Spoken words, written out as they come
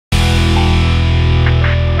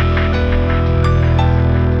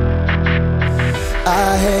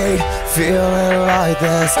hate feeling like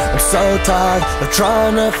this. I'm so tired of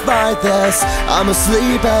trying to fight this. I'm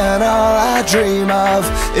asleep and all I dream of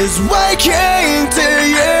is waking to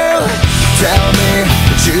you. Tell me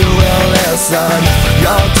that you will listen.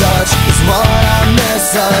 Your touch is what I'm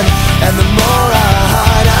missing, and the more I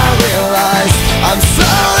hide I realize I'm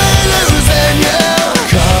slowly losing you.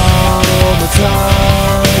 Call the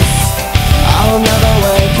time